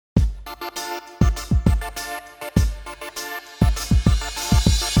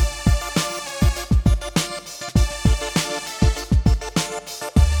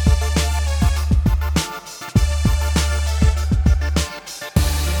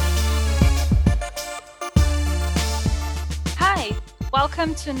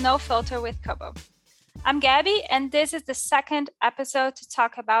welcome to No Filter with Kobo. I'm Gabby, and this is the second episode to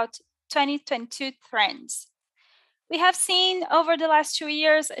talk about 2022 trends. We have seen over the last 2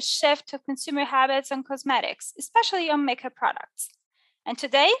 years a shift to consumer habits on cosmetics, especially on makeup products. And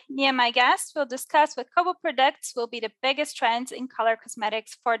today, me and my guests will discuss what Kobo predicts will be the biggest trends in color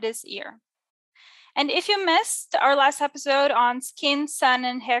cosmetics for this year. And if you missed our last episode on skin, sun,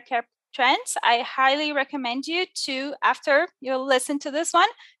 and hair care trends, I highly recommend you to, after you listen to this one,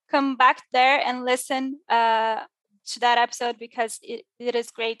 come back there and listen to that episode because it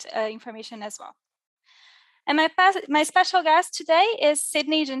is great information as well. And my special guest today is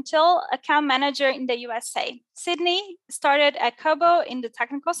Sydney Gentile, account manager in the USA. Sydney started at Kobo in the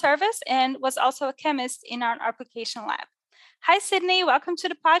technical service and was also a chemist in our application lab. Hi, Sydney. Welcome to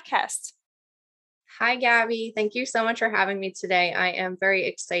the podcast. Hi, Gabby. Thank you so much for having me today. I am very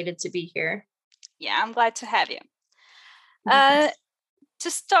excited to be here. Yeah, I'm glad to have you. To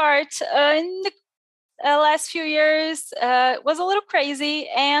start, in the last few years was a little crazy,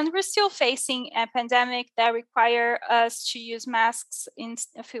 and we're still facing a pandemic that require us to use masks in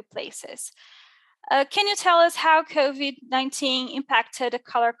a few places. Can you tell us how COVID-19 impacted the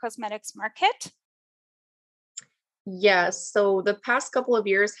color cosmetics market? Yes, so the past couple of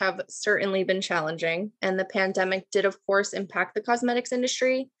years have certainly been challenging, and the pandemic did, of course, impact the cosmetics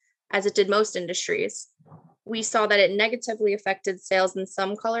industry, as it did most industries. We saw that it negatively affected sales in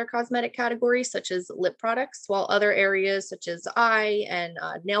some color cosmetic categories, such as lip products, while other areas, such as eye and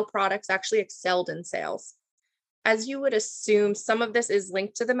nail products, actually excelled in sales. As you would assume, some of this is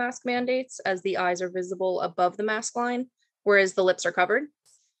linked to the mask mandates, as the eyes are visible above the mask line, whereas the lips are covered.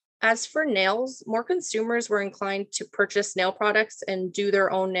 As for nails, more consumers were inclined to purchase nail products and do their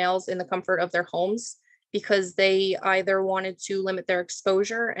own nails in the comfort of their homes because they either wanted to limit their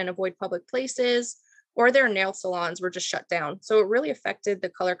exposure and avoid public places, or their nail salons were just shut down. So it really affected the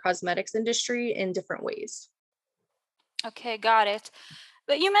color cosmetics industry in different ways. Okay, got it.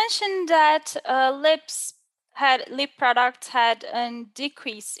 But you mentioned that lip products had a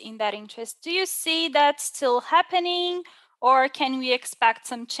decrease in that interest. Do you see that still happening, or can we expect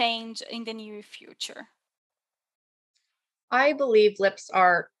some change in the near future? I believe lips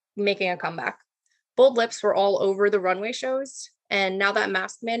are making a comeback. Bold lips were all over the runway shows. And now that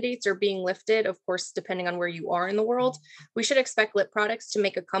mask mandates are being lifted, of course, depending on where you are in the world, we should expect lip products to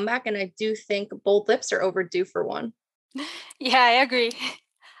make a comeback. And I do think bold lips are overdue for one. Yeah, I agree.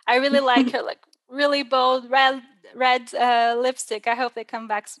 I really like her, like really bold red lipstick. I hope they come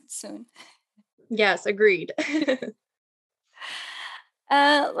back soon. Yes, agreed.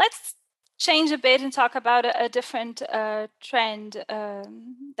 Let's change a bit and talk about a different trend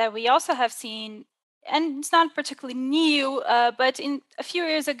that we also have seen, and it's not particularly new, but in a few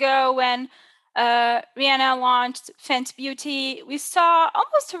years ago when Rihanna launched Fenty Beauty, we saw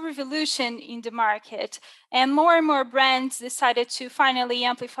almost a revolution in the market, and more brands decided to finally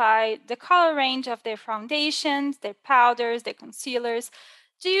amplify the color range of their foundations, their powders, their concealers.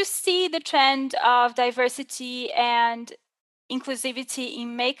 Do you see the trend of diversity and inclusivity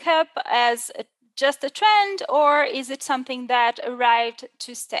in makeup as just a trend, or is it something that arrived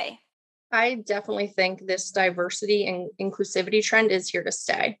to stay? I definitely think this diversity and inclusivity trend is here to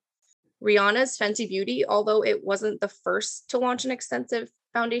stay. Rihanna's Fenty Beauty, although it wasn't the first to launch an extensive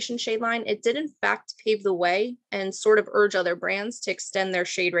foundation shade line, it did in fact pave the way and sort of urge other brands to extend their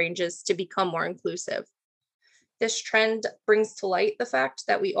shade ranges to become more inclusive. This trend brings to light the fact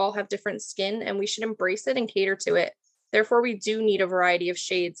that we all have different skin and we should embrace it and cater to it. Therefore, we do need a variety of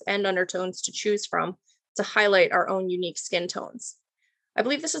shades and undertones to choose from to highlight our own unique skin tones. I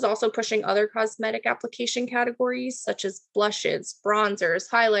believe this is also pushing other cosmetic application categories such as blushes, bronzers,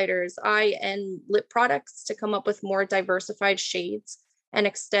 highlighters, eye and lip products to come up with more diversified shades and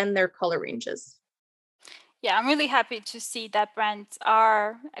extend their color ranges. Yeah, I'm really happy to see that brands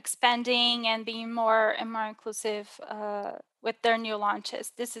are expanding and being more and more inclusive with their new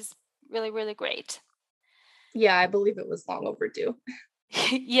launches. This is really, really great. Yeah, I believe it was long overdue.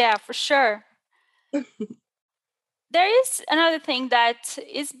 Yeah, for sure. There is another thing that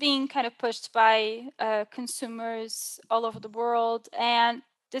is being kind of pushed by consumers all over the world. And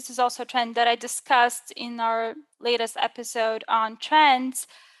this is also a trend that I discussed in our latest episode on trends,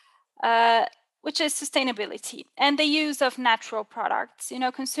 which is sustainability and the use of natural products. You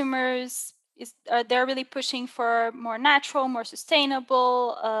know, consumers, they're really pushing for more natural, more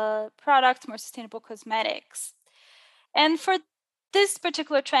sustainable products, more sustainable cosmetics. And for this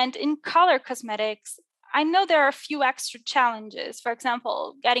particular trend in color cosmetics, I know there are a few extra challenges. For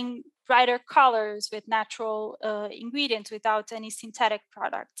example, getting brighter colors with natural ingredients without any synthetic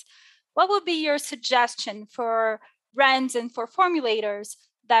products. What would be your suggestion for brands and for formulators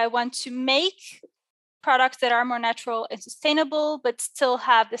that want to make products that are more natural and sustainable, but still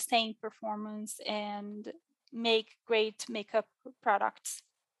have the same performance and make great makeup products?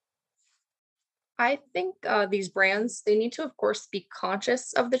 I think these brands, they need to, of course, be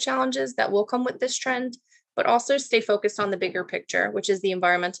conscious of the challenges that will come with this trend, but also stay focused on the bigger picture, which is the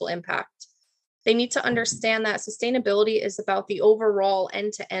environmental impact. They need to understand that sustainability is about the overall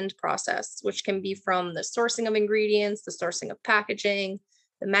end to end process, which can be from the sourcing of ingredients, the sourcing of packaging,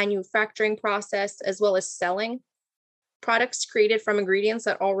 the manufacturing process, as well as selling. Products created from ingredients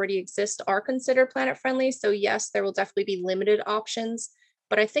that already exist are considered planet friendly. So, yes, there will definitely be limited options.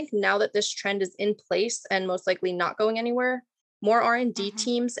 But I think now that this trend is in place and most likely not going anywhere, more R&D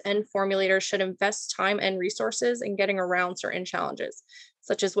teams and formulators should invest time and resources in getting around certain challenges,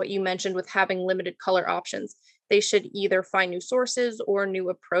 such as what you mentioned with having limited color options. They should either find new sources or new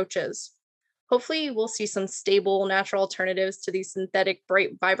approaches. Hopefully, we'll see some stable natural alternatives to these synthetic, bright,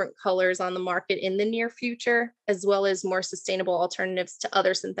 vibrant colors on the market in the near future, as well as more sustainable alternatives to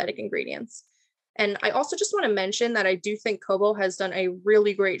other synthetic ingredients. And I also just want to mention that I do think Kobo has done a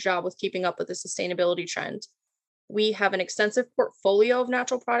really great job with keeping up with the sustainability trend. We have an extensive portfolio of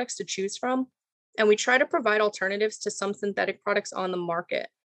natural products to choose from, and we try to provide alternatives to some synthetic products on the market.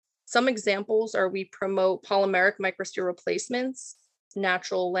 Some examples are we promote polymeric microsphere replacements,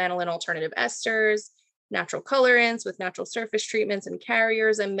 natural lanolin alternative esters, natural colorants with natural surface treatments and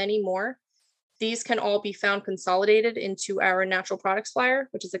carriers, and many more. These can all be found consolidated into our natural products flyer,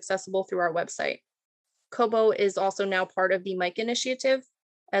 which is accessible through our website. Kobo is also now part of the MIC initiative,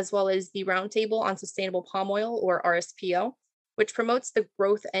 as well as the Roundtable on Sustainable Palm Oil, or RSPO, which promotes the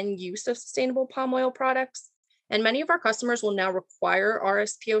growth and use of sustainable palm oil products. And many of our customers will now require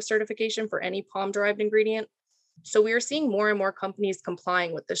RSPO certification for any palm-derived ingredient. So we are seeing more and more companies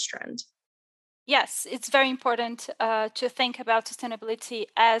complying with this trend. Yes, it's very important to think about sustainability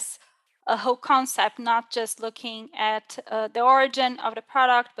as a whole concept, not just looking at the origin of the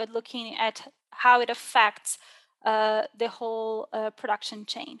product, but looking at how it affects the whole production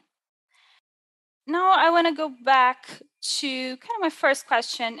chain. Now I want to go back to kind of my first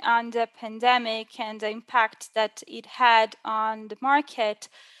question on the pandemic and the impact that it had on the market.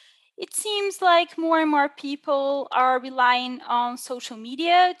 It seems like more and more people are relying on social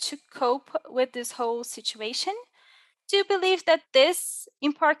media to cope with this whole situation. Do you believe that this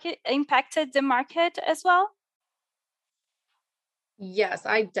impacted the market as well? Yes,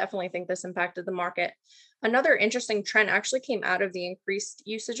 I definitely think this impacted the market. Another interesting trend actually came out of the increased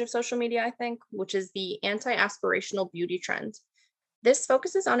usage of social media, I think, which is the anti aspirational beauty trend. This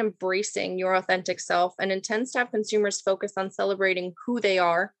focuses on embracing your authentic self and intends to have consumers focus on celebrating who they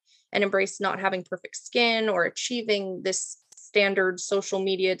are and embrace not having perfect skin or achieving this standard social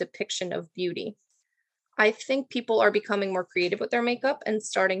media depiction of beauty. I think people are becoming more creative with their makeup and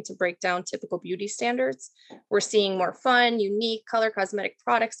starting to break down typical beauty standards. We're seeing more fun, unique color cosmetic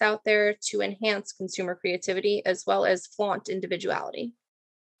products out there to enhance consumer creativity as well as flaunt individuality.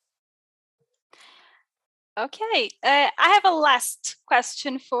 Okay, I have a last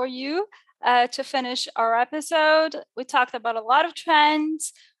question for you to finish our episode. We talked about a lot of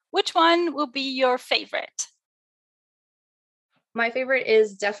trends. Which one will be your favorite? My favorite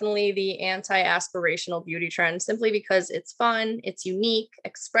is definitely the anti aspirational beauty trend, simply because it's fun, it's unique,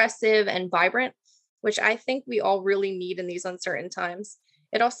 expressive, and vibrant, which I think we all really need in these uncertain times.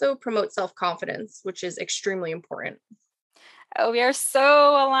 It also promotes self confidence, which is extremely important. Oh, we are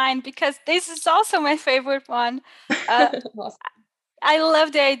so aligned because this is also my favorite one. Awesome. I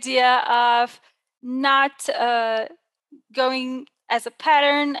love the idea of not going as a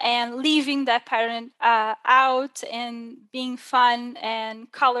pattern and leaving that pattern out and being fun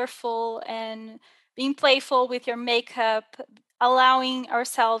and colorful and being playful with your makeup, allowing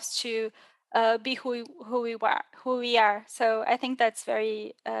ourselves to be who we are. So I think that's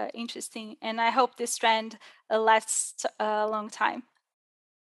very interesting, and I hope this trend lasts a long time.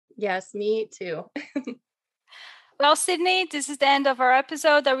 Yes, me too. Well, Sydney, this is the end of our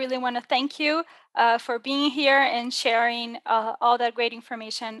episode. I really want to thank you for being here and sharing all that great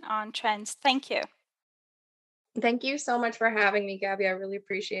information on trends. Thank you. Thank you so much for having me, Gabby. I really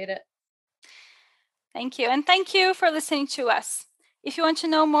appreciate it. Thank you. And thank you for listening to us. If you want to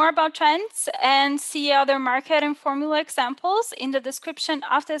know more about trends and see other market and formula examples, in the description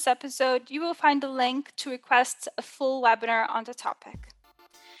of this episode, you will find the link to request a full webinar on the topic.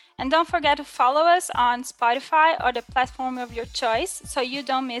 And don't forget to follow us on Spotify or the platform of your choice so you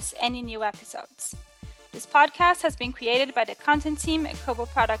don't miss any new episodes. This podcast has been created by the content team at Kobo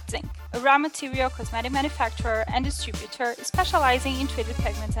Products Inc., a raw material cosmetic manufacturer and distributor specializing in treated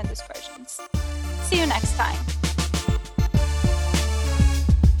pigments and dispersions. See you next time.